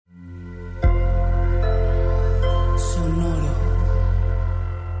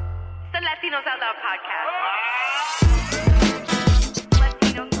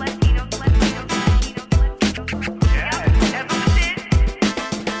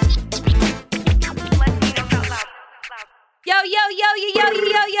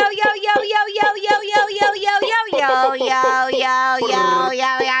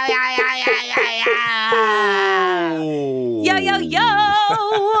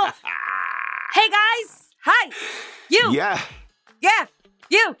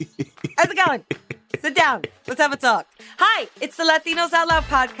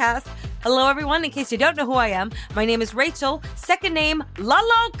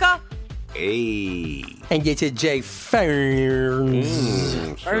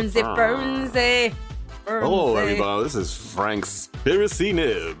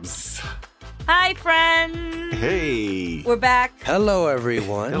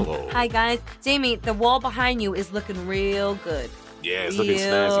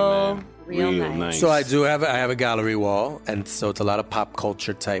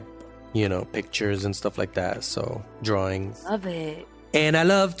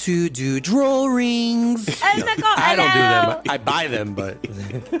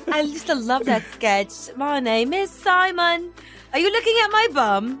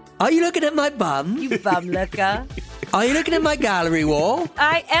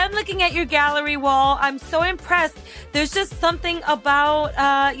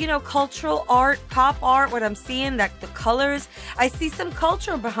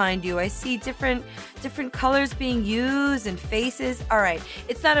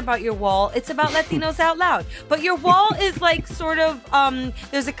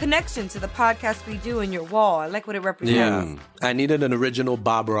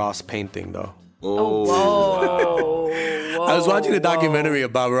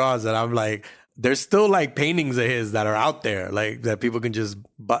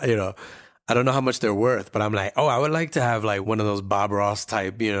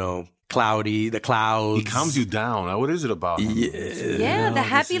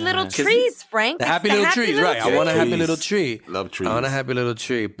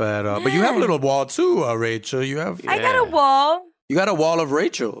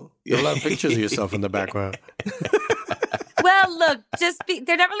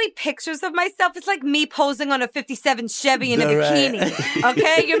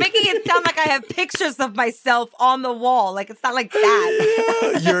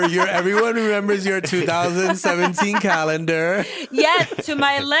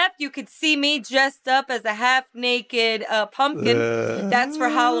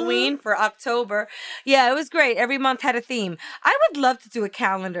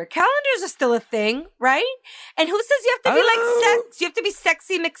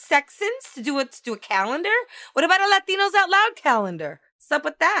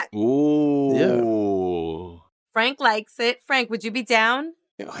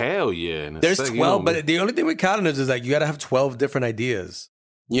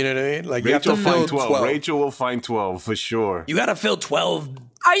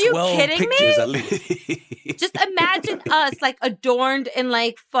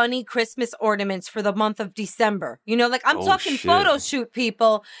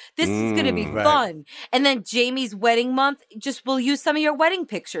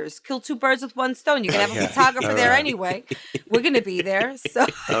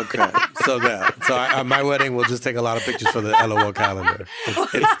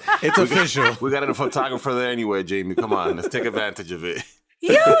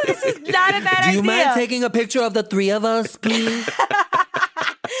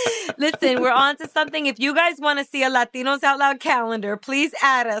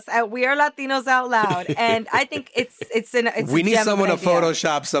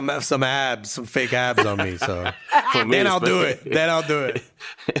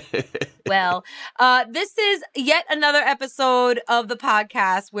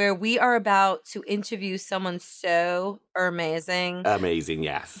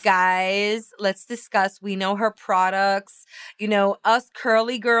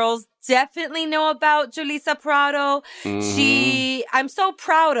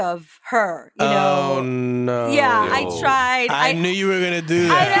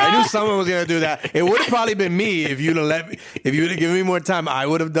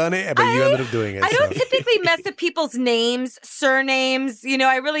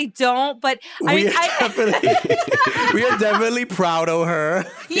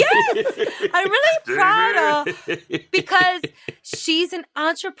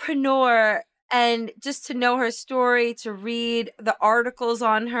And just to know her story, to read the articles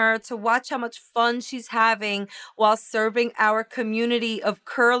on her, to watch how much fun she's having while serving our community of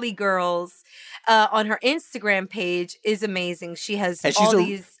curly girls on her Instagram page is amazing. She has all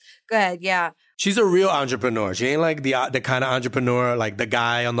these... Go ahead, yeah. She's a real entrepreneur. She ain't like the kind of entrepreneur, like the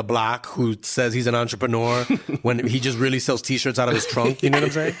guy on the block who says he's an entrepreneur when he just really sells T-shirts out of his trunk. You know what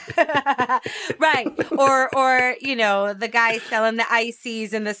I'm saying? Right. Or you know, the guy selling the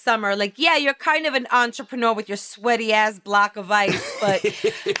ices in the summer. Like, yeah, you're kind of an entrepreneur with your sweaty ass block of ice, but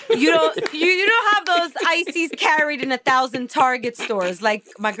you don't have those ices carried in 1,000 Target stores like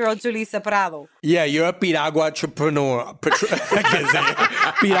my girl Julissa Prado. Yeah, you're a piragua entrepreneur. I can't say it.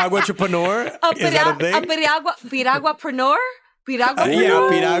 Piragua entrepreneur. Is that a thing? A piraguapreneur? A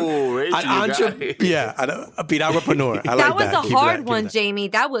piraguapreneur. I like that was that. a hard one, Jamie.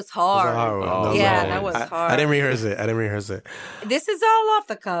 That was hard. That was hard. I didn't rehearse it. This is all off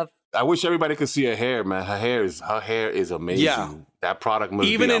the cuff. I wish everybody could see her hair, man. Her hair is amazing. Yeah. That product must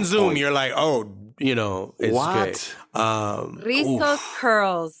even be in Zoom, point. you're like, oh, you know, it's great. Rizos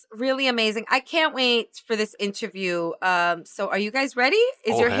curls, really amazing. I can't wait for this interview. So are you guys ready?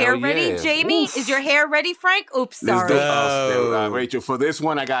 Is your hair ready, Jamie? Oof. Is your hair ready, Frank? Oops, sorry. Rachel, for this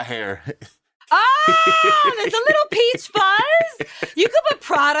one, I got hair. Oh, there's a little peach fuzz. You could put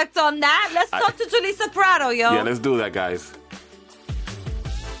product on that. Let's talk to Julissa Prado, yo. Yeah, let's do that, guys.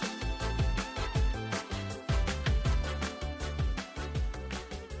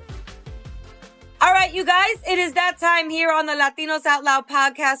 All right, you guys, it is that time here on the Latinos Out Loud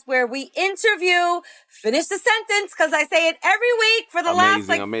podcast where we interview, finish the sentence, because I say it every week for the last,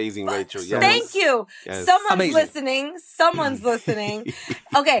 Amazing, Rachel. Yes. Thank you. Yes. Someone's listening.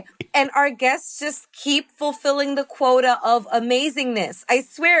 Okay, and our guests just keep fulfilling the quota of amazingness. I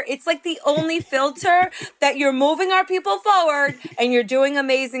swear, it's like the only filter that you're moving our people forward and you're doing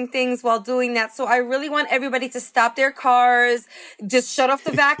amazing things while doing that. So I really want everybody to stop their cars, just shut off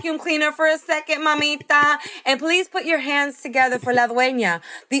the vacuum cleaner for a second, mamita, and please put your hands together for La Dueña,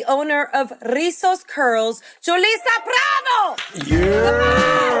 the owner of Rizos Curls, Julissa Prado!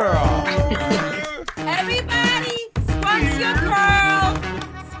 Yeah! Everybody, scrunch your curls,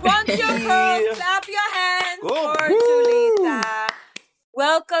 clap your hands for Julissa.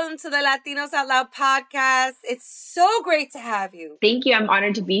 Welcome to the Latinos Out Loud podcast. It's so great to have you. Thank you. I'm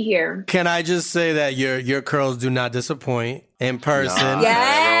honored to be here. Can I just say that your curls do not disappoint in person? No,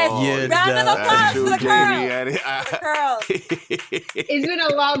 yes. Round of applause for the curls. It's been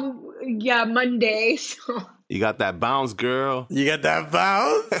a long, Monday. So. You got that bounce, girl. You got that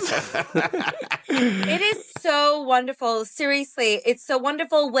bounce? It is so wonderful. Seriously, it's so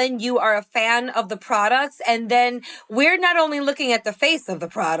wonderful when you are a fan of the products and then we're not only looking at the face of the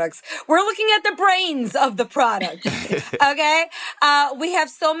products, we're looking at the brains of the products. Okay? We have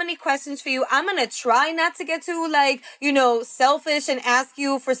so many questions for you. I'm going to try not to get too, selfish and ask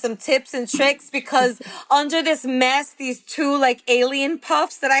you for some tips and tricks because under this mess, these two, alien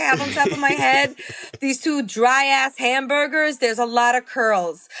puffs that I have on top of my head, these two dry-ass hamburgers, there's a lot of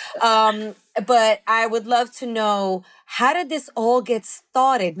curls. But I would love to know, how did this all get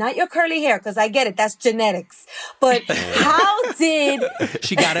started? Not your curly hair, because I get it. That's genetics. But how did...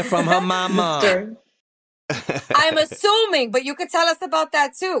 She got it from her mama. I'm assuming, but you could tell us about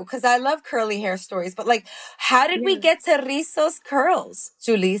that too, because I love curly hair stories. But how did we get to Rizos Curls,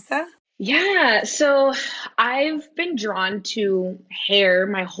 Julissa? Yeah, so I've been drawn to hair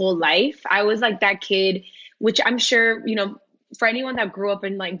my whole life. I was like that kid, which I'm sure, for anyone that grew up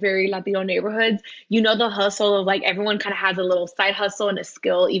in very Latino neighborhoods, the hustle of everyone kind of has a little side hustle and a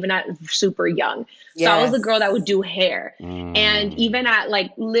skill, even at super young. Yes. So I was the girl that would do hair. And even at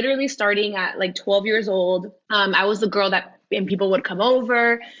literally starting at 12 years old, I was the girl and people would come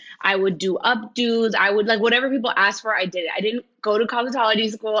over. I would do updos. I would whatever people asked for, I did it. I didn't go to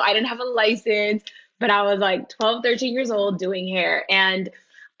cosmetology school. I didn't have a license, but I was 12, 13 years old doing hair. And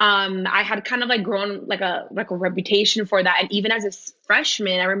I had kind of grown a reputation for that. And even as a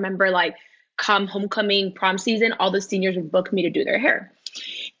freshman, I remember come homecoming, prom season, all the seniors would book me to do their hair.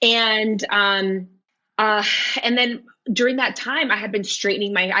 And then during that time I had been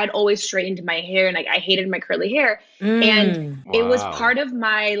I'd always straightened my hair and I hated my curly hair. And it was part of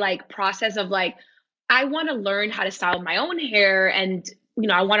my process of I want to learn how to style my own hair. And,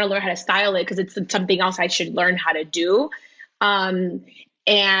 I want to learn how to style it because it's something else I should learn how to do.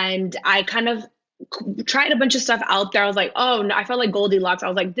 And I kind of tried a bunch of stuff out there. I was oh, no, I felt like Goldilocks. I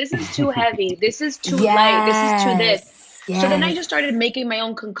was this is too heavy. This is too light. This is too this. Yes. So then I just started making my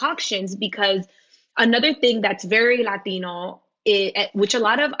own concoctions because another thing that's very Latino, which a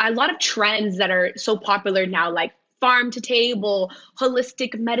lot of trends that are so popular now, farm to table,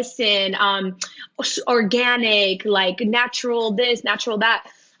 holistic medicine, organic, like natural this, natural that.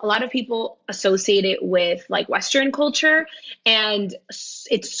 A lot of people associate it with like Western culture, and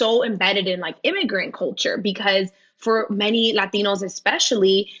it's so embedded in like immigrant culture, because for many Latinos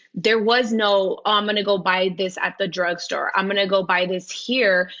especially, there was no, oh, I'm going to go buy this at the drugstore, I'm going to go buy this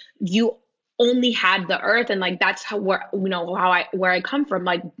here. You only had the earth. And like, that's how, where I come from.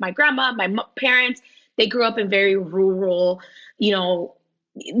 Like my grandma, my parents, they grew up in very rural,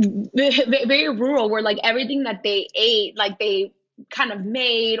 very rural, where like everything that they ate, like they kind of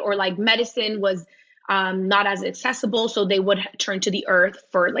made, or like medicine was not as accessible. So they would turn to the earth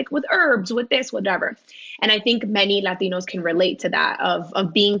for like with herbs, with this, whatever. And I think many Latinos can relate to that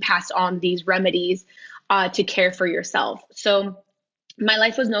of being passed on these remedies to care for yourself. So my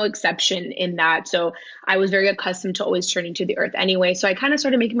life was no exception in that. So I was very accustomed to always turning to the earth anyway. So I kind of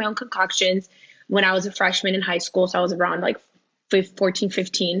started making my own concoctions when I was a freshman in high school. So I was around like 14,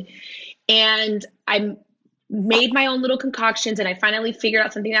 15. And I made my own little concoctions, and I finally figured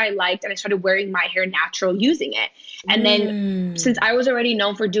out something that I liked, and I started wearing my hair natural using it. And then since I was already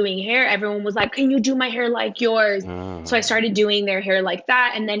known for doing hair, everyone was like, can you do my hair like yours? So I started doing their hair like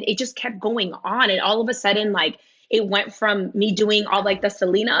that. And then it just kept going on. And all of a sudden, like, it went from me doing all like the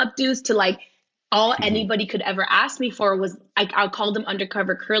Selena updos to like all anybody could ever ask me for was, I'll call them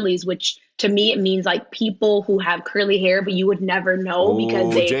undercover curlies, which to me, it means like people who have curly hair, but you would never know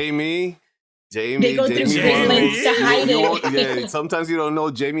because Jamie go through treatments to hide it. Yeah, sometimes you don't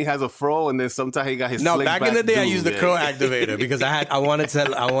know Jamie has a fro, and then sometimes he got his No, slick back back in the day, I dude, used the curl activator because I wanted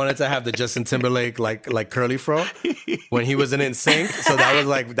to have the Justin Timberlake like curly fro when he was in NSYNC. So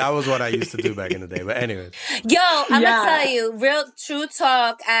that was what I used to do back in the day. But anyways, yo, I'm gonna tell you, real true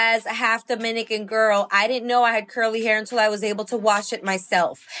talk. As a half Dominican girl, I didn't know I had curly hair until I was able to wash it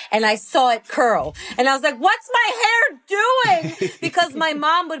myself, and I saw it curl, and I was like, "What's my hair doing?" Because my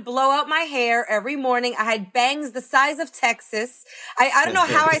mom would blow out my hair every morning. I had bangs the size of Texas. I don't know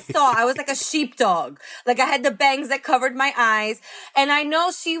how I saw. I was like a sheepdog. Like I had the bangs that covered my eyes. And I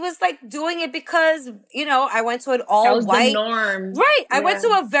know she was like doing it because, I went to an all white. The norm. Right. I went to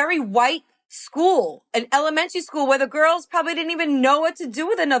a very white school, an elementary school where the girls probably didn't even know what to do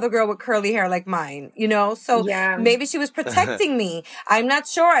with another girl with curly hair like mine, So maybe she was protecting me. I'm not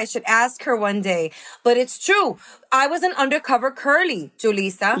sure. I should ask her one day. But it's true. I was an undercover curly,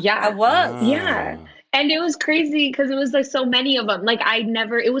 Julissa. Yeah. I was. Yeah. And it was crazy because it was like so many of them. Like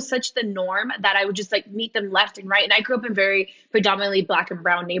it was such the norm that I would just like meet them left and right. And I grew up in very predominantly Black and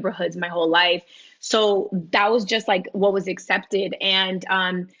brown neighborhoods my whole life. So that was just like what was accepted. And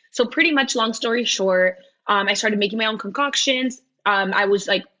so pretty much, long story short, I started making my own concoctions. I was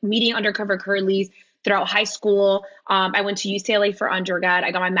like meeting undercover curlies throughout high school. I went to UCLA for undergrad.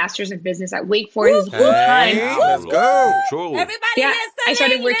 I got my master's in business at Wake Forest. Let's go. Everybody listen. I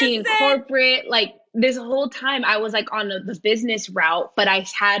started working in corporate. Like this whole time I was like on the business route, but I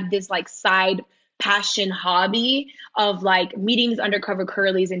had this like side passion hobby of like meetings undercover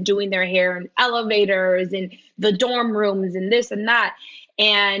curlies and doing their hair in elevators and the dorm rooms and this and that.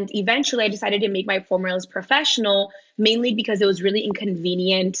 And eventually I decided to make my formulas professional, mainly because it was really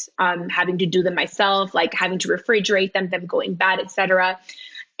inconvenient having to do them myself, like having to refrigerate them going bad, etc.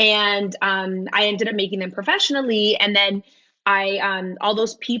 And I ended up making them professionally. And then all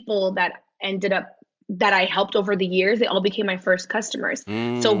those people that I helped over the years, they all became my first customers.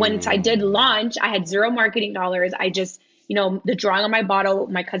 So once I did launch, I had zero marketing dollars. I just, the drawing on my bottle,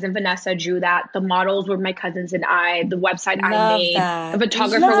 my cousin Vanessa drew that. The models were my cousins and I. The website I made. That. The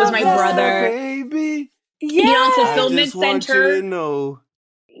photographer was my brother. Baby. Yeah. Fulfillment center. You know.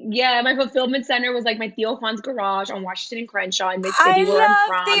 Yeah, my fulfillment center was like my Theo Juan's garage on Washington and Crenshaw in Mid-City where I'm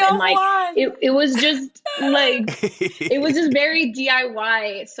from. Theo and like Juan. It was just like it was just very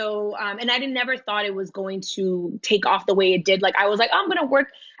DIY. So and I never thought it was going to take off the way it did. Like I was like, I'm gonna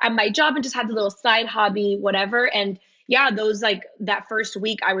work at my job and just have the little side hobby, whatever. And yeah, those like that first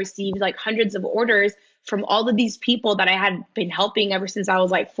week I received like hundreds of orders from all of these people that I had been helping ever since I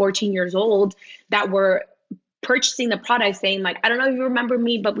was like 14 years old that were purchasing the product, saying like, I don't know if you remember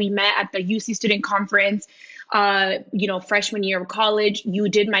me, but we met at the UC student conference, freshman year of college. You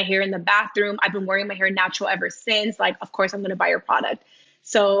did my hair in the bathroom. I've been wearing my hair natural ever since. Like, of course, I'm going to buy your product.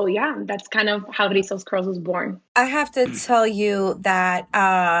 So yeah, that's kind of how Risso's Curls was born. I have to tell you that,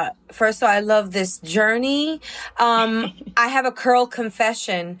 first of all, I love this journey. I have a curl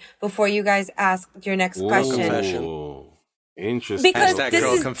confession before you guys ask your next question. Interesting. Because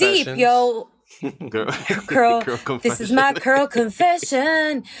this is deep, yo. Girl, Curl. girl This is my confession. curl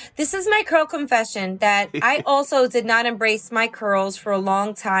confession. This is my curl confession that I also did not embrace my curls for a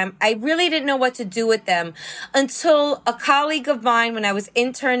long time. I really didn't know what to do with them until a colleague of mine, when I was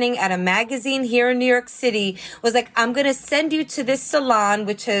interning at a magazine here in New York City, was like, I'm going to send you to this salon,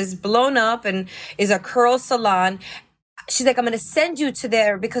 which has blown up and is a curl salon. She's like, I'm going to send you to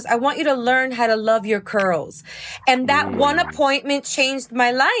there because I want you to learn how to love your curls. And that one appointment changed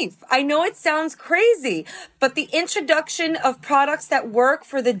my life. I know it sounds crazy, but the introduction of products that work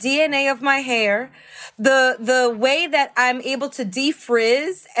for the DNA of my hair, the way that I'm able to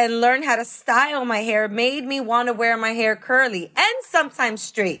defrizz and learn how to style my hair made me want to wear my hair curly and sometimes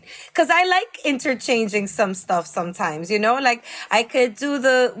straight. Cause I like interchanging some stuff sometimes, you know, like I could do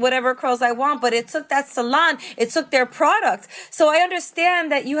the whatever curls I want, but it took that salon, it took their product. So I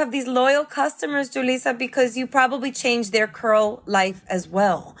understand that you have these loyal customers, Julissa, because you probably changed their curl life as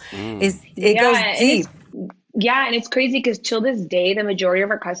well. It goes deep. And it's crazy because till this day, the majority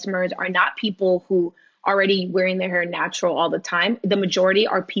of our customers are not people who are already wearing their hair natural all the time. The majority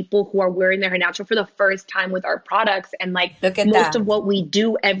are people who are wearing their hair natural for the first time with our products. And like most of what we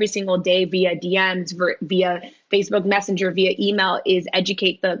do every single day via DMs, via Facebook Messenger, via email is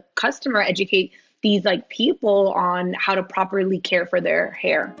educate the customer, educate these like people on how to properly care for their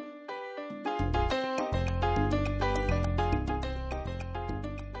hair.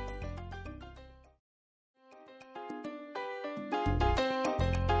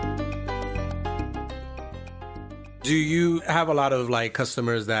 Do you have a lot of like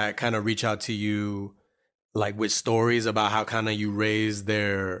customers that kind of reach out to you like with stories about how kind of you raise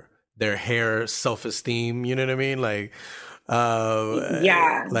their hair self-esteem, you know what I mean? Like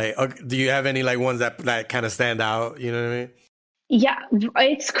like do you have any like ones that kind of stand out, you know what I mean? Yeah,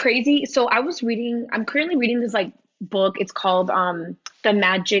 it's crazy. So I'm currently reading this like book. It's called The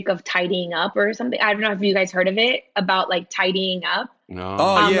Magic of Tidying Up or something. I don't know if you guys heard of it, about like tidying up. No.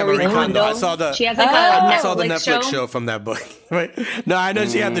 Oh yeah, Marie Kondo. I saw the She has like I a saw the Netflix Netflix show from that book. Right? No, I know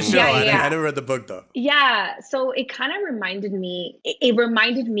she had the show. I never read the book though. Yeah, so it kind of reminded me. It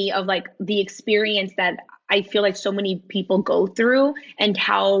reminded me of like the experience that I feel like so many people go through, and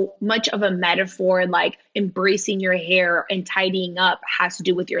how much of a metaphor like embracing your hair and tidying up has to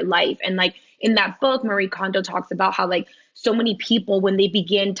do with your life. And like in that book, Marie Kondo talks about how like so many people, when they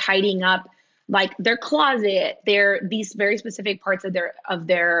begin tidying up like their closet, these very specific parts of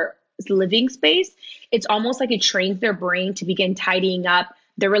their living space, it's almost like it trains their brain to begin tidying up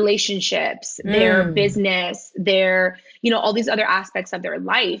their relationships, their business, their, all these other aspects of their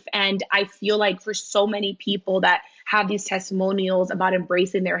life. And I feel like for so many people that have these testimonials about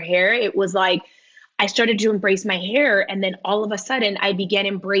embracing their hair, it was like, I started to embrace my hair. And then all of a sudden I began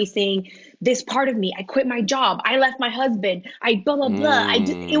embracing this part of me. I quit my job. I left my husband. I blah, blah, blah.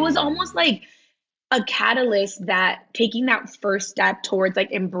 It was almost like a catalyst, that taking that first step towards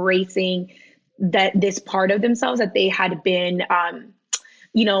like embracing this part of themselves that they had been,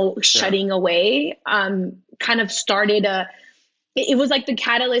 shutting away, kind of started it was like the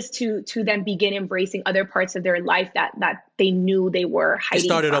catalyst to then begin embracing other parts of their life that they knew they were hiding. It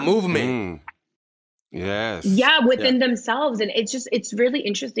started from. a movement. Yes. Yeah, within themselves. And it's really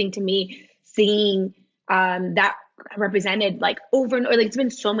interesting to me seeing that represented like over and over. Like it's been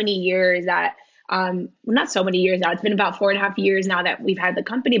so many years that not so many years now. It's been about 4.5 years now that we've had the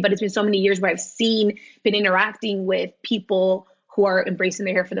company, but it's been so many years where I've been interacting with people who are embracing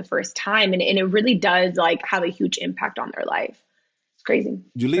their hair for the first time. And it really does like have a huge impact on their life. It's crazy.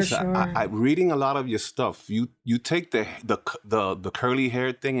 Julissa, sure. I reading a lot of your stuff. You take the curly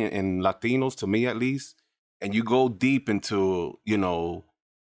hair thing in Latinos, to me at least, and you go deep into,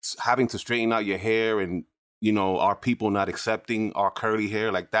 having to straighten out your hair and, our people not accepting our curly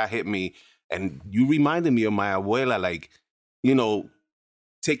hair. Like that hit me. And you reminded me of my abuela, like,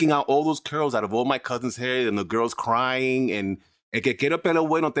 taking out all those curls out of all my cousins' hair and the girls crying, and el que quiere pelo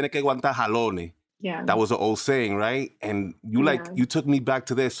bueno tiene que aguantar jalones. Yeah. That was an old saying, right? And you took me back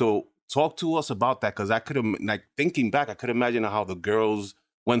to this. So talk to us about that, because I could, like, thinking back, I could imagine how the girls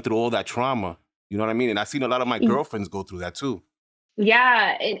went through all that trauma. You know what I mean? And I've seen a lot of my girlfriends go through that too.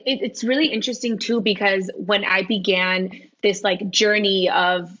 Yeah, it's really interesting too, because when I began this like journey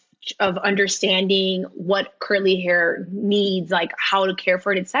of understanding what curly hair needs, like how to care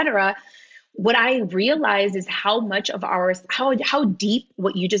for it, etc., what I realized is how much of how deep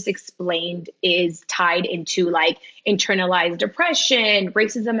what you just explained is tied into like internalized depression,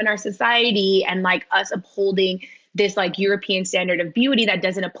 racism in our society, and like us upholding this like European standard of beauty that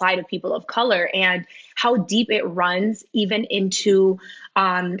doesn't apply to people of color, and how deep it runs even into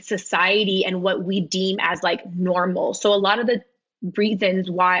society and what we deem as like normal. So a lot of the reasons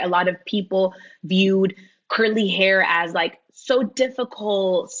why a lot of people viewed curly hair as like so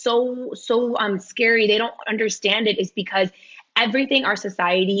difficult, so scary. They don't understand it is because everything our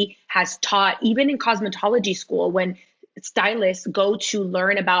society has taught, even in cosmetology school, when stylists go to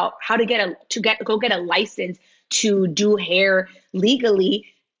learn about how to go get a license to do hair legally,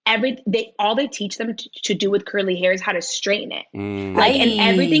 all they teach them to do with curly hair is how to straighten it. Like,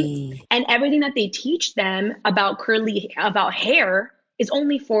 and everything that they teach them about hair is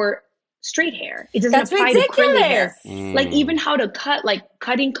only for straight hair. It doesn't That's apply to curly hair. ridiculous. Like, even how to cut, like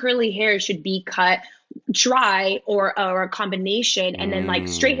cutting curly hair should be cut dry or a combination, and then like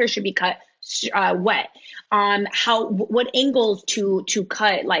straight hair should be cut wet. What angles to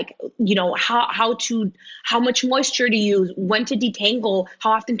cut, like, you know, how much moisture to use, when to detangle,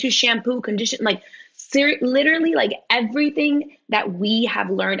 how often to shampoo, condition, like literally like everything that we have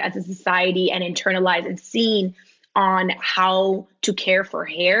learned as a society and internalized and seen on how to care for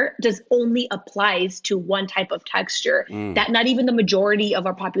hair just only applies to one type of texture that not even the majority of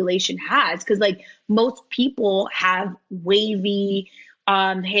our population has. Because like most people have wavy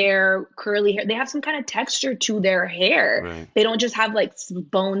hair, curly hair. They have some kind of texture to their hair. Right. They don't just have like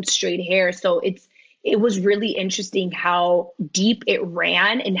bone straight hair. So it was really interesting how deep it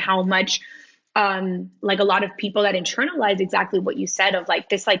ran and how much like a lot of people that internalize exactly what you said of like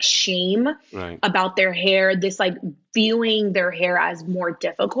this like shame about their hair, this like viewing their hair as more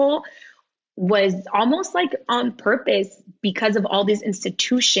difficult, was almost like on purpose because of all these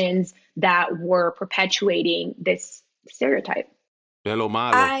institutions that were perpetuating this stereotype. Pelo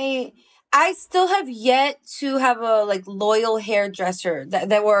malo. I still have yet to have a like loyal hairdresser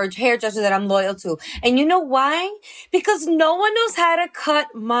that were a hairdresser that I'm loyal to. And you know why? Because no one knows how to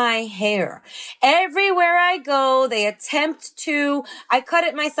cut my hair. Everywhere I go, they attempt to. I cut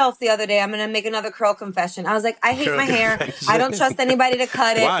it myself the other day. I'm going to make another curl confession. I was like, I hate my hair. I don't trust anybody to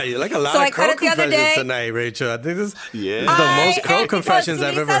cut it. Wow, you're like a lot So of I cut curl it the other confessions day. tonight, Rachel. I think this is the I most curl am, because confessions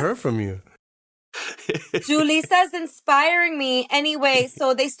I've ever Julisa's- heard from you. Julissa's inspiring me. Anyway,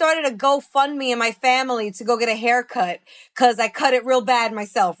 so they started a GoFundMe in my family to go get a haircut because I cut it real bad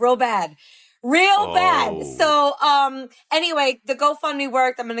myself. Real bad. So, anyway, the GoFundMe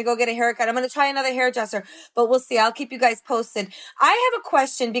worked. I'm going to go get a haircut. I'm going to try another hairdresser, but we'll see. I'll keep you guys posted. I have a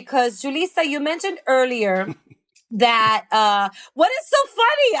question because Julissa, you mentioned earlier that, what is so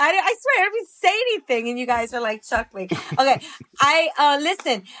funny? I swear, I didn't even say anything and you guys are like chuckling. Okay.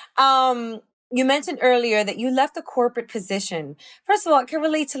 Listen, you mentioned earlier that you left a corporate position. First of all, I can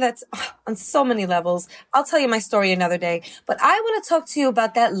relate to that on so many levels. I'll tell you my story another day. But I want to talk to you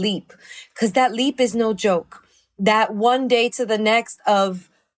about that leap, because that leap is no joke. That one day to the next of,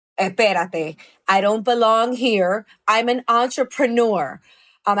 espérate, I don't belong here. I'm an entrepreneur.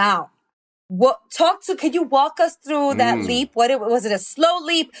 I'm out. Can you walk us through that leap? Was it a slow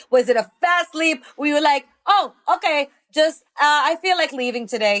leap? Was it a fast leap? We were like, oh, okay. Just, I feel like leaving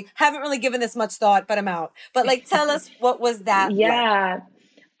today. Haven't really given this much thought, but I'm out. But like, tell us, what was that? Yeah.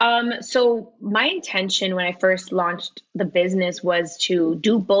 So my intention when I first launched the business was to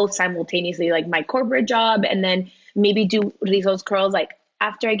do both simultaneously, like my corporate job, and then maybe do Rizzo's curls like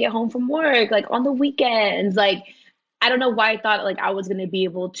after I get home from work, like on the weekends. Like, I don't know why I thought like I was going to be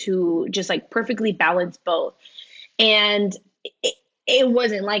able to just like perfectly balance both. And it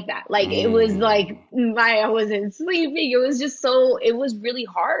wasn't like that. Like, it was like, I wasn't sleeping. It was just it was really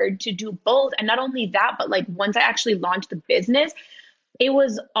hard to do both. And not only that, but like once I actually launched the business, it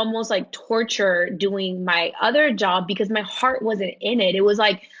was almost like torture doing my other job because my heart wasn't in it. It was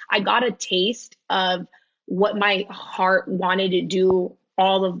like, I got a taste of what my heart wanted to do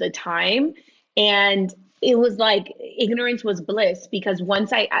all of the time. And it was like ignorance was bliss, because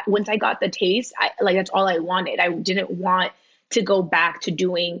once I got the taste, that's all I wanted. I didn't want to go back to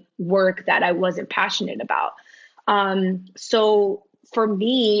doing work that I wasn't passionate about. So for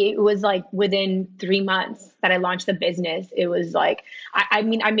me, it was like within 3 months that I launched the business. It was like, I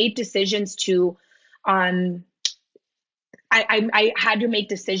made decisions to, I had to make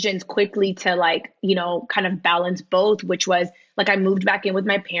decisions quickly to like, kind of balance both, which was like, I moved back in with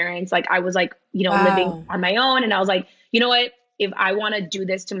my parents. Like I was like, living on my own. And I was like, you know what? If I want to do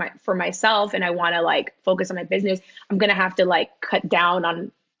this for myself and I want to like focus on my business, I'm going to have to like cut down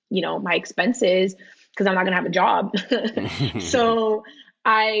on, my expenses, because I'm not going to have a job. So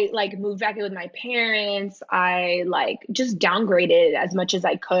I like moved back in with my parents. I like just downgraded as much as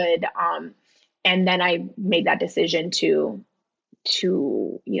I could. And then I made that decision to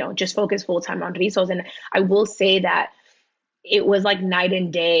just focus full time on Rizos. And I will say that it was like night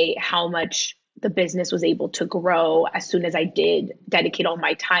and day how much the business was able to grow as soon as I did dedicate all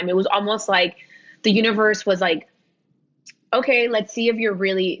my time. It was almost like the universe was like okay, let's see if you're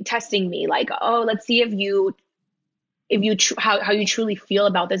really testing me. Like, oh, let's see how you truly feel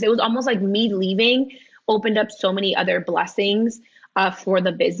about this. It was almost like me leaving opened up so many other blessings for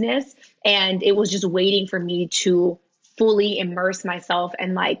the business, and it was just waiting for me to fully immerse myself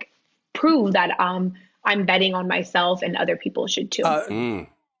and like prove that I'm betting on myself, and other people should too.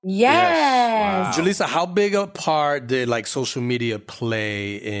 Yes. Wow. Julissa, how big a part did like social media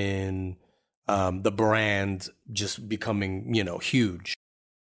play in the brand just becoming, huge?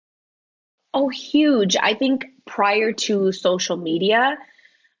 Oh, huge. I think prior to social media,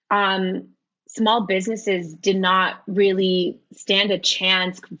 small businesses did not really stand a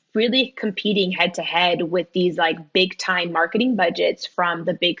chance really competing head to head with these like big time marketing budgets from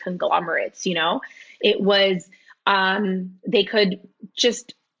the big conglomerates. It was, they could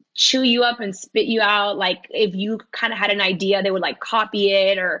just chew you up and spit you out. Like if you kind of had an idea, they would like copy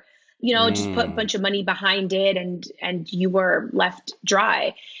it, or just put a bunch of money behind it, and you were left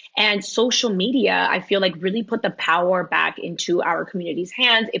dry. And social media, I feel like, really put the power back into our community's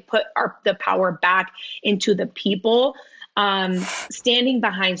hands. It put the power back into the people, standing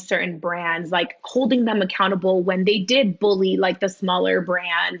behind certain brands, like holding them accountable when they did bully like the smaller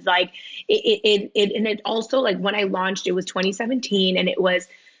brands. Like it also, like when I launched, it was 2017, and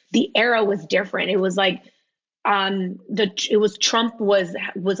the era was different. It was like Trump was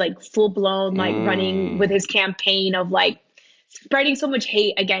like full blown like running with his campaign of like spreading so much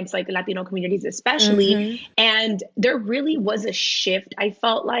hate against like Latino communities especially. And there really was a shift, I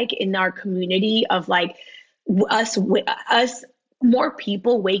felt like, in our community of like us more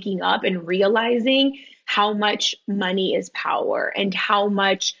people waking up and realizing how much money is power, and how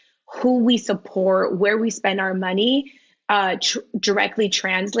much who we support, where we spend our money directly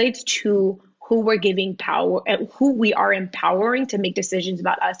translates to who we're giving power and who we are empowering to make decisions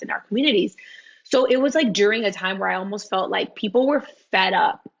about us and our communities. So it was like during a time where I almost felt like people were fed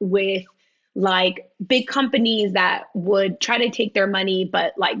up with like big companies that would try to take their money,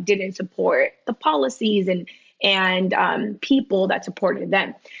 but like didn't support the policies and people that supported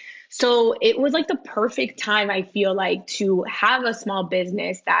them. So it was like the perfect time, I feel like, to have a small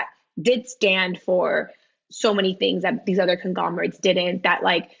business that did stand for so many things that these other conglomerates didn't, that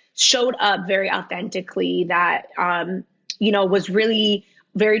like showed up very authentically, that, was really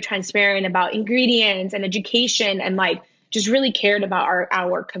very transparent about ingredients and education, and like just really cared about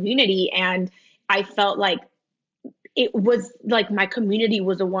our community. And I felt like it was like my community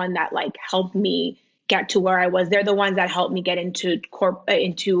was the one that like helped me get to where I was. They're the ones that helped me get into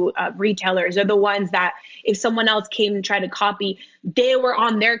retailers. They're the ones that if someone else came and tried to copy, they were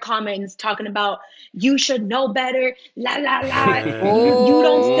on their comments talking about, you should know better, la la la, you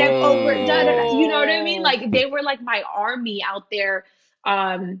don't step over, da da da. You know what I mean? Like they were like my army out there,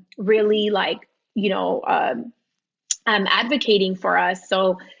 really like, advocating for us.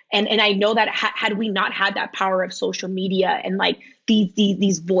 So, and I know that had we not had that power of social media and like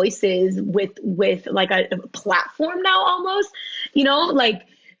these voices with like a platform now almost, like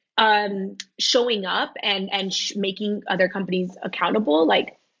showing up and making other companies accountable,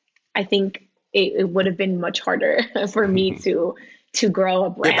 like I think it would have been much harder for me to grow a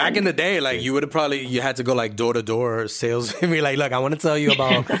brand. Yeah, back in the day, like you had to go like door to door sales and be like, look, I want to tell you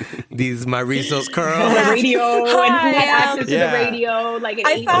about these my Rizos curls. The radio, and who had access to the radio, like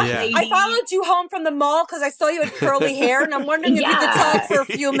I followed you home from the mall because I saw you had curly hair, and I'm wondering if you could talk for a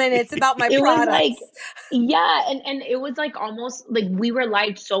few minutes about my products. Was like, and it was like almost like we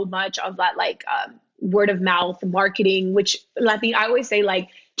relied so much of that like word of mouth marketing, which I always say like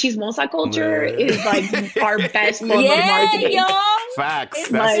chismosa culture is like our best form of marketing. Facts.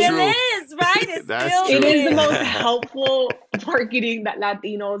 That's true. It is, right? It is the most helpful marketing that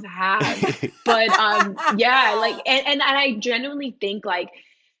Latinos have. But like, and I genuinely think like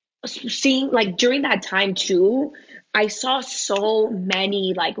seeing like during that time too, I saw so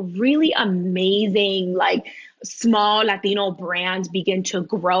many like really amazing like small Latino brands begin to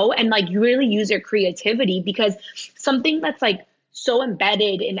grow and like really use their creativity, because something that's like so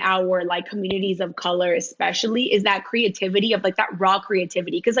embedded in our like communities of color especially is that creativity of like that raw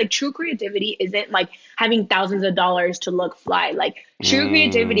creativity, because like true creativity isn't like having thousands of dollars to look fly. Like true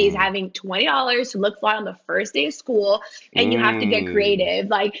creativity is having $20 to look fly on the first day of school, and you have to get creative.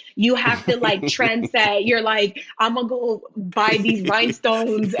 Like you have to like trend set. You're like, I'm gonna go buy these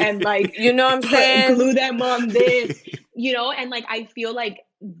rhinestones and like what I'm saying, glue them on this, and like I feel like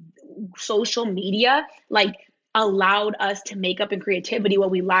social media like allowed us to make up in creativity what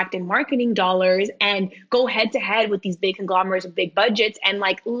we lacked in marketing dollars and go head to head with these big conglomerates with big budgets and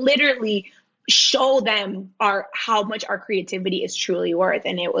like literally show them how much our creativity is truly worth.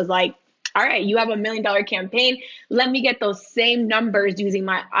 And it was like, all right, you have $1 million campaign. Let me get those same numbers using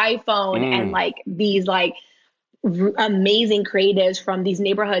my iPhone and like these like amazing creatives from these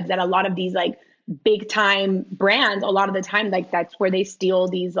neighborhoods that a lot of these like big time brands, a lot of the time, like that's where they steal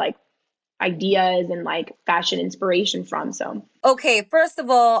these like ideas and like fashion inspiration from. So okay, first of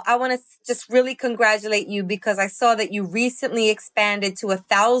all, I want to just really congratulate you because I saw that you recently expanded to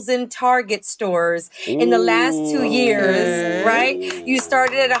 1,000 Target stores in the last 2 years, right? You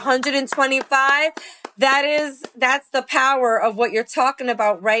started at 125. That's the power of what you're talking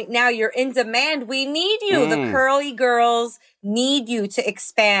about right now. You're in demand. We need you. The curly girls need you to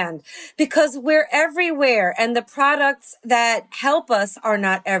expand because we're everywhere and the products that help us are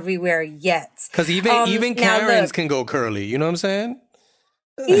not everywhere yet. Because even Karens can go curly. You know what I'm saying?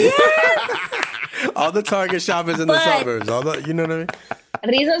 Yes! All the Target shoppers in the suburbs. You know what I mean?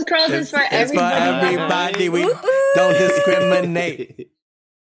 Rizzo's Curls is for everybody. Everybody. We don't discriminate.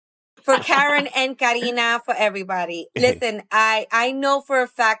 For Karen and Karina, for everybody. Listen, I know for a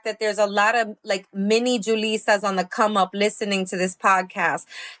fact that there's a lot of like mini Julissas on the come up listening to this podcast.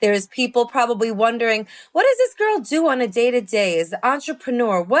 There's people probably wondering, what does this girl do on a day-to-day as an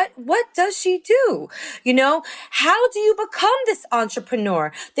entrepreneur? What does she do? You know, how do you become this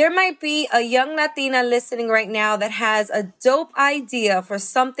entrepreneur? There might be a young Latina listening right now that has a dope idea for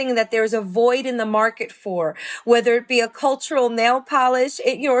something that there's a void in the market for, whether it be a cultural nail polish,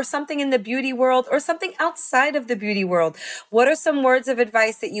 or something in the beauty world or something outside of the beauty world. What are some words of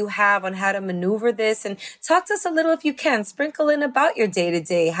advice that you have on how to maneuver this? And talk to us a little, if you can, sprinkle in about your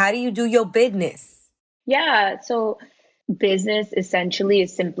day-to-day. How do you do your business? Yeah. So business essentially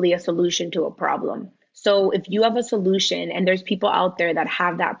is simply a solution to a problem. So if you have a solution and there's people out there that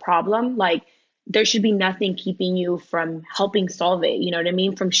have that problem, like there should be nothing keeping you from helping solve it. You know what I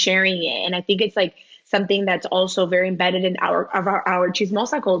mean? From sharing it. And I think it's like something that's also very embedded in our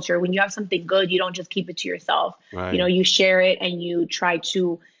chismosa culture. When you have something good, you don't just keep it to yourself. Right. You know, you share it and you try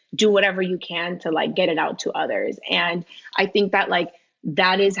to do whatever you can to like get it out to others. And I think that like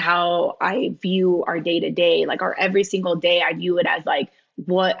that is how I view our day to day, like our every single day. I view it as like,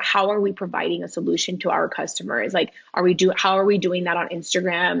 how are we providing a solution to our customers? Like, how are we doing that on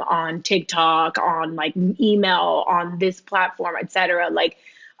Instagram, on TikTok, on like email, on this platform, etc. Like,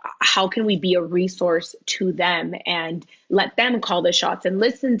 how can we be a resource to them and let them call the shots and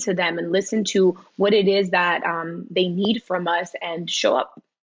listen to them and listen to what it is that they need from us and show up?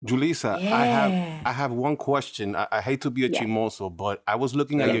 Julissa, I have one question. I hate to be a chimoso, but I was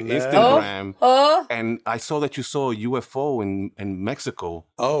looking at your Instagram and I saw that you saw a UFO in Mexico.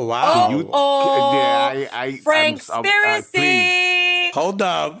 Oh, wow. Frank Conspiracy. Hold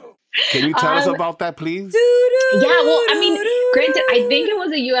up. Can you tell us about that, please? Yeah, well, I mean, granted, I think it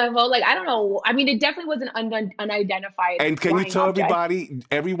was a UFO. Like, I don't know. I mean, it definitely was an unidentified. And can you tell everybody,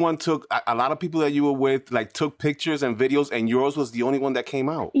 everyone took, a lot of people that you were with, like, took pictures and videos, and yours was the only one that came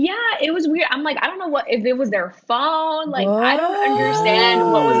out. Yeah, it was weird. I'm like, I don't know if it was their phone. Like, I don't understand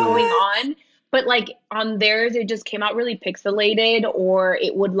what was going on. But like on theirs, it just came out really pixelated, or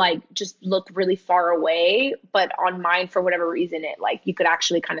it would like just look really far away. But on mine, for whatever reason, it like you could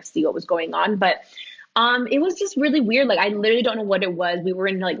actually kind of see what was going on. But it was just really weird. Like I literally don't know what it was. We were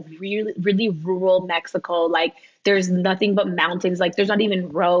in like really, really rural Mexico. Like there's nothing but mountains. Like there's not even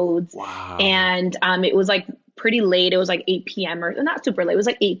roads. Wow. And it was like pretty late. It was like 8 p.m. or not super late. It was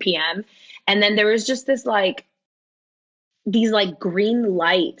like 8 p.m. And then there was just this like these like green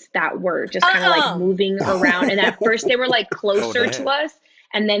lights that were just kind of like moving around. And at first they were like closer to us.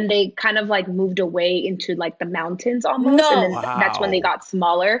 And then they kind of like moved away into like the mountains almost. And then that's when they got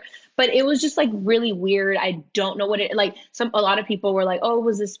smaller. But it was just like really weird. I don't know what it like. A lot of people were like, "Oh, it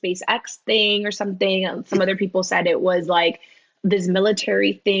was a SpaceX thing or something." And some other people said it was like this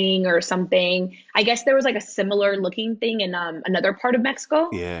military thing or something. I guess there was like a similar looking thing in another part of Mexico.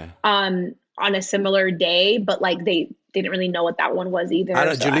 Yeah. On a similar day, but like they didn't really know what that one was either.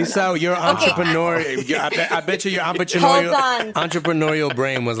 Julissa, your entrepreneur, I bet you your entrepreneurial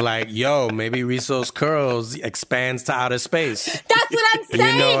brain was like, yo, maybe Rizzo's Curls expands to outer space. That's what I'm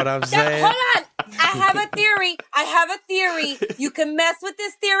saying. You know what I'm saying? Hold on. I have a theory. You can mess with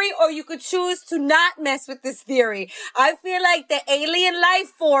this theory or you could choose to not mess with this theory. I feel like the alien life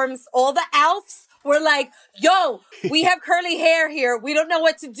forms, all the Alfs, we're like, yo, we have curly hair here. We don't know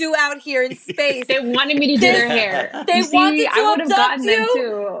what to do out here in space. They wanted me to do their hair. They wanted to abduct you.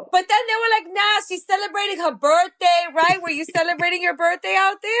 Too. But then they were like, nah, she's celebrating her birthday, right? Were you celebrating your birthday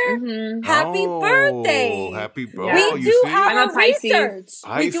out there? Mm-hmm. Happy birthday. Happy birthday. We do our research.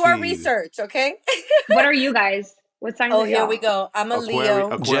 We do our research, okay? What are you guys? What sign are you? Here we go. I'm a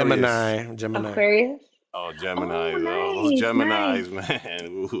Leo. Gemini. Aquarius? Oh, Gemini. Oh, nice, Those Geminis, man.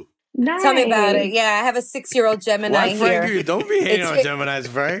 Ooh. Nice. Tell me about it. Yeah, I have a 6-year-old Gemini Why, here. Frank? Don't be hating on It's- Geminis,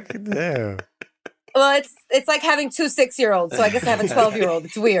 Frank. Damn. Well, it's like having 2 6-year-olds, so I guess I have a 12-year-old.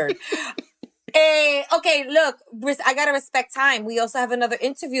 It's weird. Okay, look, I gotta respect time. We also have another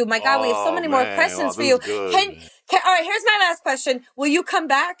interview. My God, we have so many more questions for you. Can all right, here's my last question. Will you come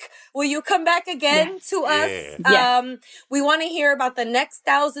back? Will you come back again to us? Yeah. We want to hear about the next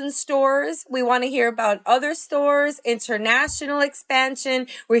 1,000 stores. We want to hear about other stores, international expansion.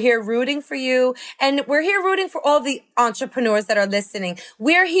 We're here rooting for you. And we're here rooting for all the entrepreneurs that are listening.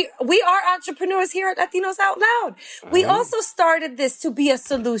 We're here. We are entrepreneurs here at Latinos Out Loud. We also started this to be a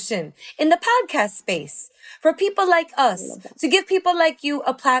solution in the podcast space for people like us, to give people like you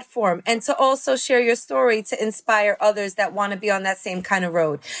a platform and to also share your story to inspire others that want to be on that same kind of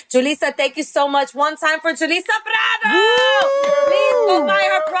road. Julissa, thank you so much. One time for Julissa Prado. Please go buy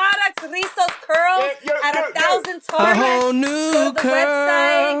her products, Rizzo's Curls, at 1,000 Torres. A whole new Go to the curl.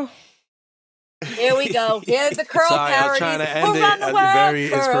 website. Here we go. Here's the curl Sorry, I was parodies. trying to end Who it run the at world? very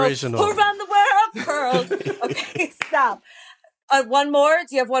Curls. inspirational. Who run the world? Curls. Okay, stop. One more?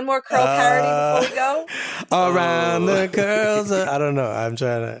 Do you have one more curl parody before we go? Around the curls. I don't know. I'm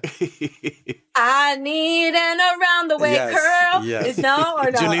trying to. I need an around the way curl. Yes. Is no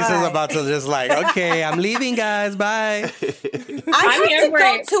or no? Julissa's about to just like, okay, I'm leaving, guys. Bye. I have here to for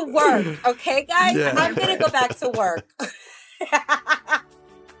go it. to work. Okay, guys? Yeah. I'm going to go back to work.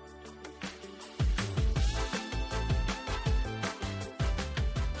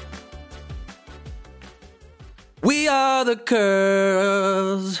 We are the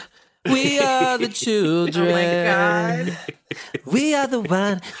curls. We are the children. Oh my God. We are the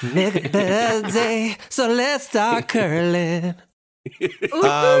one who make a better day. So let's start curling.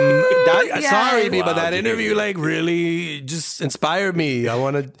 Yes. Sorry, B, but Wow, that you interview did it. like really just inspired me. I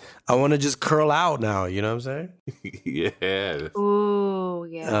wanna just curl out now. You know what I'm saying? Yeah. Ooh,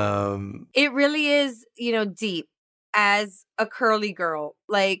 yeah. It really is, deep as a curly girl.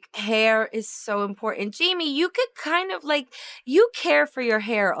 Like, hair is so important. Jamie, you could kind of you care for your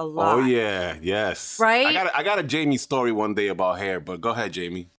hair a lot. Oh yeah, yes. Right? I got a Jamie story one day about hair, but go ahead,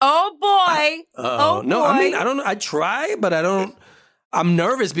 Jamie. Oh boy. Oh No, boy. I mean, I don't. I try, but I don't. I'm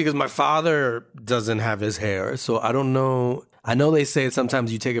nervous because my father doesn't have his hair, so I don't know. I know they say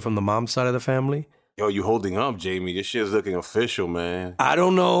sometimes you take it from the mom's side of the family. Yo, you holding up, Jamie? This shit's looking official, man. I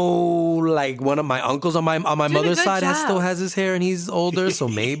don't know. Like one of my uncles on my Doing a mother's good side job. still has his hair, and he's older, so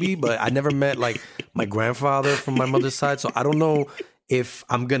maybe. But I never met like my grandfather from my mother's side, so I don't know if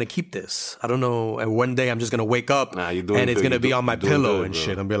I'm gonna keep this. I don't know. And one day I'm just gonna wake up Nah, you're doing and it's good. gonna be on my You're doing pillow good, and bro.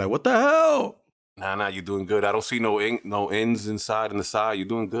 shit. I'm be like, what the hell? Nah, you're doing good. I don't see no ends inside and the side. You're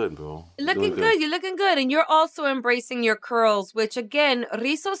doing good, bro. You're Looking doing good. You're looking good. And you're also embracing your curls, which again,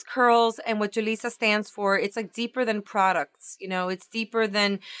 Rizzo's Curls and what Julissa stands for, it's like deeper than products. It's deeper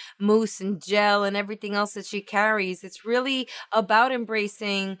than mousse and gel and everything else that she carries. It's really about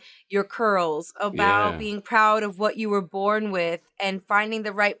embracing your curls, about Yeah. being proud of what you were born with and finding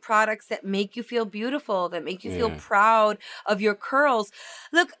the right products that make you feel beautiful, that make you feel Yeah. proud of your curls.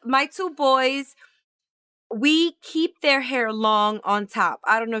 Look, my 2 boys, we keep their hair long on top.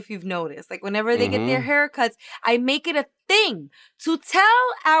 I don't know if you've noticed. Like whenever they get their haircuts, I make it a thing to tell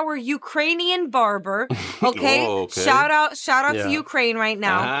our Ukrainian barber, okay? Oh, okay. Shout out Yeah. to Ukraine right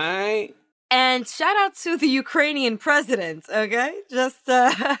now. All right. And shout out to the Ukrainian president, okay? Just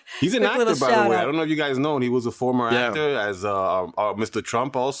He's an quick actor, little by the shout way. out. I don't know if you guys know him. He was a former Yeah. actor as Mr.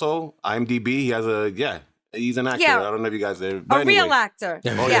 Trump also. IMDb, he has he's an actor. Yeah. I don't know if you guys... A real actor.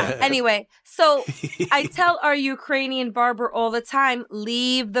 Oh, yeah. yeah. Anyway, so I tell our Ukrainian barber all the time,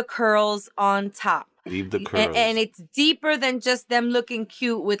 leave the curls on top. Leave the curls. And it's deeper than just them looking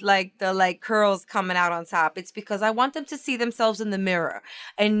cute with the curls coming out on top. It's because I want them to see themselves in the mirror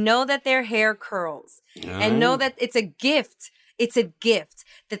and know that their hair curls and know that it's a gift. It's a gift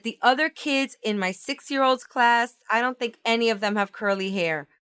that the other kids in my 6-year-olds class, I don't think any of them have curly hair.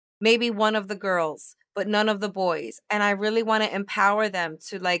 Maybe one of the girls, but none of the boys. And I really want to empower them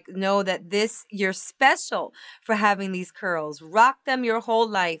to know that you're special for having these curls. Rock them your whole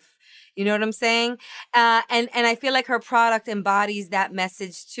life. You know what I'm saying? And I feel like her product embodies that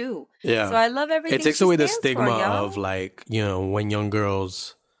message too. Yeah. So I love everything. It takes she away the stands stigma for, yo. of when young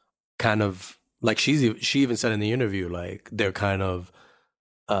girls kind of she even said in the interview they're kind of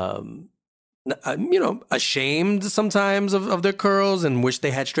ashamed sometimes of their curls and wish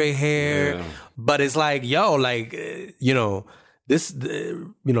they had straight hair. Yeah. But it's this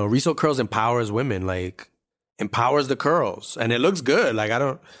Rizzo Curls empowers women, empowers the curls, and it looks good. Like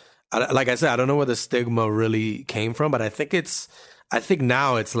I said, I don't know where the stigma really came from, but I think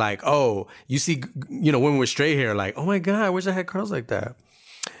now it's you see, women with straight hair, oh my God, I wish I had curls like that.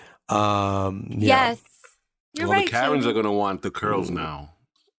 Yes. You're Well, right, the Karens Jamie. are gonna want the curls now.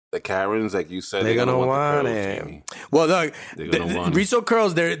 The Karens, like you said, They're gonna want the curls, it. Jamie. Well, look, They're gonna want it. Rizzo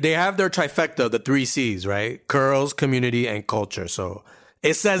Curls, they have their trifecta, the 3 C's, right? Curls, community, and culture. So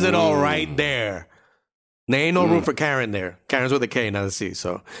it says it all right there. There ain't no room for Karen there. Karen's with a K, not a C.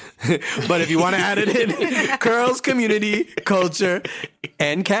 So, but if you want to add it in, curls, community, culture,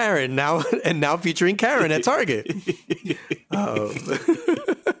 and Karen now featuring Karen at Target.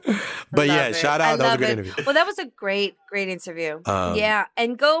 But yeah, Love it. shout out. That was a good interview. Well, that was a great interview. Yeah,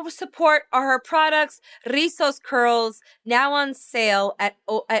 and go support her products. Rizzo's Curls now on sale at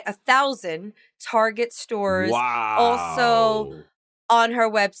 1,000 Target stores. Wow. Also on her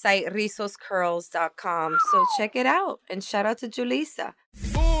website, rizoscurls.com. So check it out. And shout out to Julissa.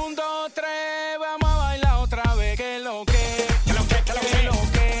 Un, dos, tres, vamos a bailar otra vez. Que lo que, que lo que, que lo que, que lo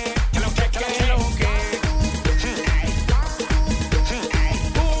que, que lo que, que lo que.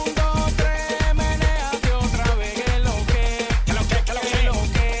 Un, dos, tres, menéate otra vez. Que lo que, que lo que, que lo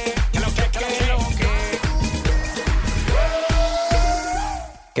que, que lo que, que lo que, que lo que.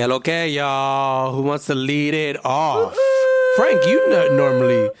 Que lo que, y'all? Who wants to lead it off? Frank, you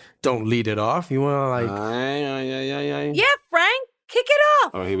normally don't lead it off. You want to like... Yeah, Frank, kick it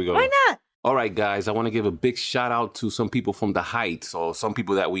off. Oh, here we go. Why not? All right, guys, I want to give a big shout out to some people from the Heights or some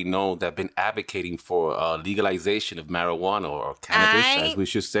people that we know that have been advocating for legalization of marijuana or cannabis, as we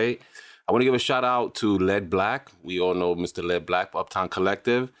should say. I want to give a shout out to Lead Black. We all know Mr. Lead Black, Uptown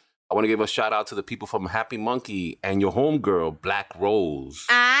Collective. I want to give a shout out to the people from Happy Monkey and your homegirl, Black Rose.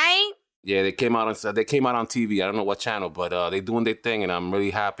 Yeah, they came out on TV. I don't know what channel, but they're doing their thing, and I'm really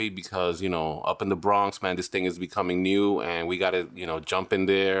happy because, you know, up in the Bronx, man, this thing is becoming new, and we got to, you know, jump in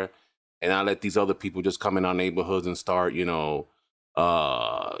there and not let these other people just come in our neighborhoods and start,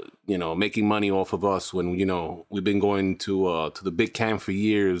 making money off of us when, you know, we've been going to the big camp for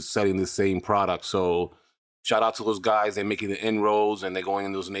years selling the same product. So shout out to those guys. They're making the inroads, and they're going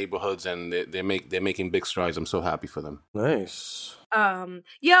in those neighborhoods, and they're making big strides. I'm so happy for them. Nice. Along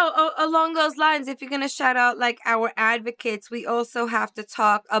those lines, if you're gonna shout out like our advocates, we also have to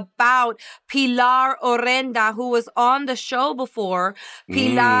talk about Pilar Orenda, who was on the show before.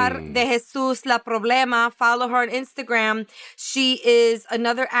 Pilar de Jesus La Problema. Follow her on Instagram. She is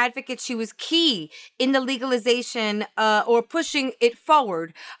another advocate. She was key in the legalization or pushing it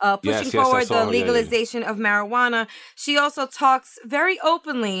forward, the legalization of marijuana. She also talks very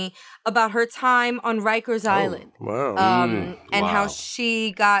openly about her time on Rikers Island. Wow. And how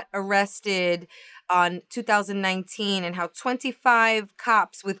she got arrested on 2019 and how 25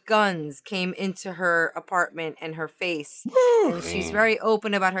 cops with guns came into her apartment and her face. And she's very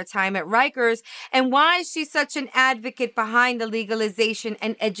open about her time at Rikers and why she's such an advocate behind the legalization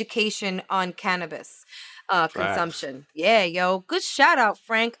and education on cannabis consumption. Yeah, yo. Good shout out,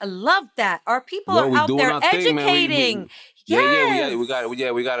 Frank. I love that. Our people are out there educating. Yeah, we got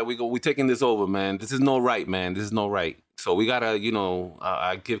it. We're taking this over, man. This is no right, man. This is no right. So we gotta,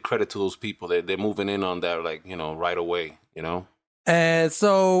 I give credit to those people. They're moving in on that, like, right away, And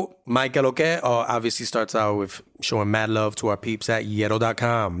so, Mike Eloque obviously starts out with showing mad love to our peeps at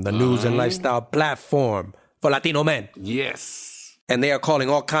Yero.com, the news and lifestyle platform for Latino men. Yes. And they are calling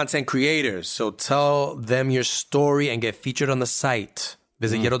all content creators. So tell them your story and get featured on the site.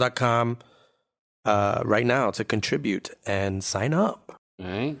 Visit Yero.com right now to contribute and sign up. All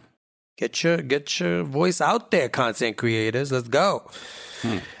right. Get your voice out there, content creators. Let's go.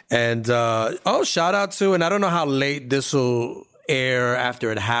 And shout out to, and I don't know how late this will air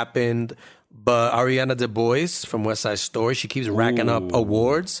after it happened, but Ariana DeBois from West Side Story, she keeps racking up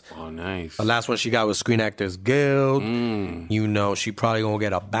awards. Oh, nice. The last one she got was Screen Actors Guild. She probably gonna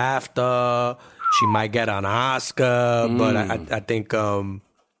get a BAFTA. She might get an Oscar, but I think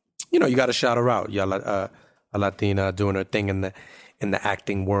you got to shout her out. A Latina doing her thing in the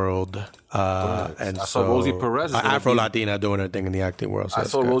acting world. And I saw Rosie Perez. Afro-Latina doing her thing in the acting world. So I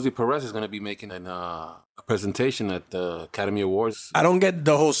saw Rosie Perez is going to be making a presentation at the Academy Awards. I don't get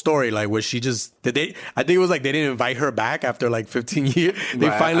the whole story. Like, was she just... I think it was like they didn't invite her back after like 15 years. They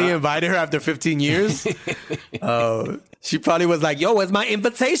finally invited her after 15 years. She probably was like, yo, where's my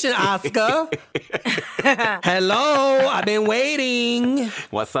invitation, Oscar? Hello, I've been waiting.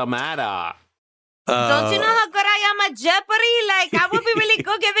 What's the matter? Don't you know how good I am at Jeopardy? Like, I would be really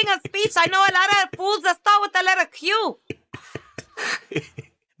good giving a speech. I know a lot of fools that start with the letter Q.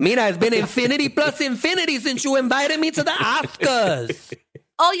 Mira, it's been infinity plus infinity since you invited me to the Oscars.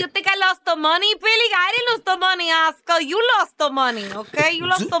 Oh, you think I lost the money, Billy? I didn't lose the money, Oscar. You lost the money, okay? You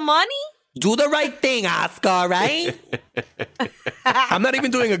lost the money? Do the right thing, Oscar, right? I'm not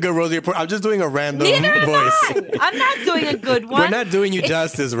even doing a good Rosie. I'm just doing a random Neither am voice. I'm not doing a good one. We're not doing you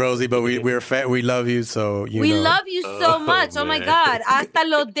justice, Rosie, but we love you, so you We know. love you so much. Oh my man. God. Hasta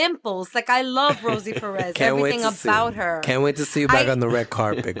los dimples. Like, I love Rosie Perez. Everything about her. Can't wait to see you back I- on the red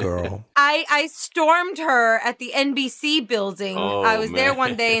carpet, girl. I stormed her at the NBC building. Oh, I was there man.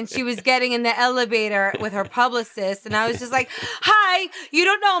 one day and she was getting in the elevator with her publicist. And I was just like, hi, you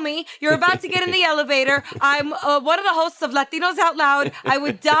don't know me. You're about to get in the elevator. I'm one of the hosts of Latinos Out Loud. I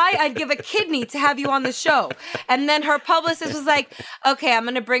would die. I'd give a kidney to have you on the show. And then her publicist was like, okay, I'm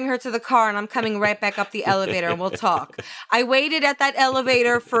going to bring her to the car and I'm coming right back up the elevator and we'll talk. I waited at that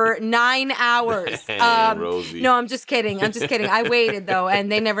elevator for 9 hours. Rosie. No, I'm just kidding. I waited though,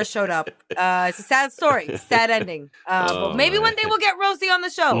 and they never showed up. It's a sad story, sad ending. But maybe one day we'll get Rosie on the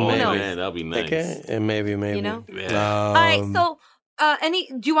show. Who knows? Man, that'll be nice. Okay, and maybe. You know? Yeah. All right. So,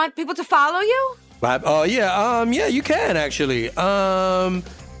 do you want people to follow you? Oh yeah, you can actually.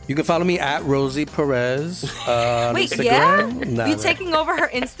 You can follow me at Rosie Perez. On Wait, Instagram. yeah? Nah, You man. taking over her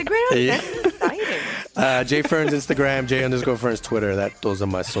Instagram? Yeah. That's exciting. J Ferns Instagram, J_Ferns Twitter. Those are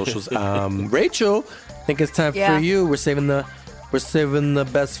my socials. Rachel, I think it's time Yeah. for you. We're saving the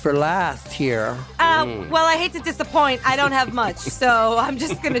best for last here. Well, I hate to disappoint. I don't have much, so I'm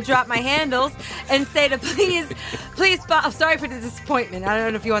just going to drop my handles and say to please, I'm sorry for the disappointment. I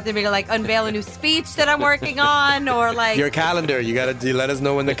don't know if you want me to like unveil a new speech that I'm working on or like. Your calendar. You gotta let us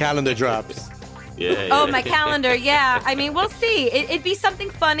know when the calendar drops. Yeah. Oh, my calendar. Yeah. I mean, we'll see. It'd be something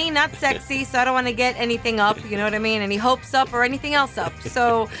funny, not sexy. So I don't want to get anything up. You know what I mean? Any hopes up or anything else up.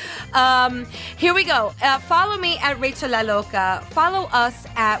 So here we go. Follow me at Rachel La Loca. Follow us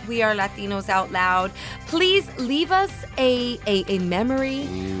at We Are Latinos Out Loud. Please leave us a memory.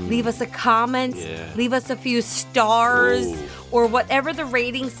 Leave us a comment. Yeah. Leave us a few stars. Ooh. Or whatever the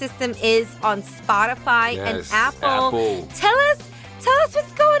rating system is on Spotify and Yes, Apple. Apple. Tell us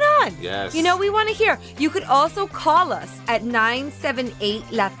what's going on. Yes. You know, we want to hear. You could also call us at 978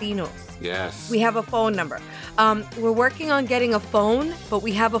 Latinos. Yes. We have a phone number. We're working on getting a phone, but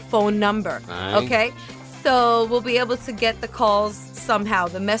we have a phone number. Aye. Okay? So we'll be able to get the calls somehow.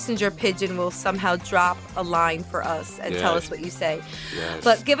 The messenger pigeon will somehow drop a line for us and tell Yes. us what you say. Yes.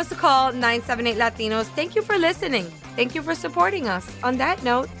 But give us a call, 978 Latinos. Thank you for listening. Thank you for supporting us. On that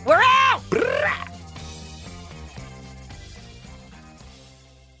note, we're out!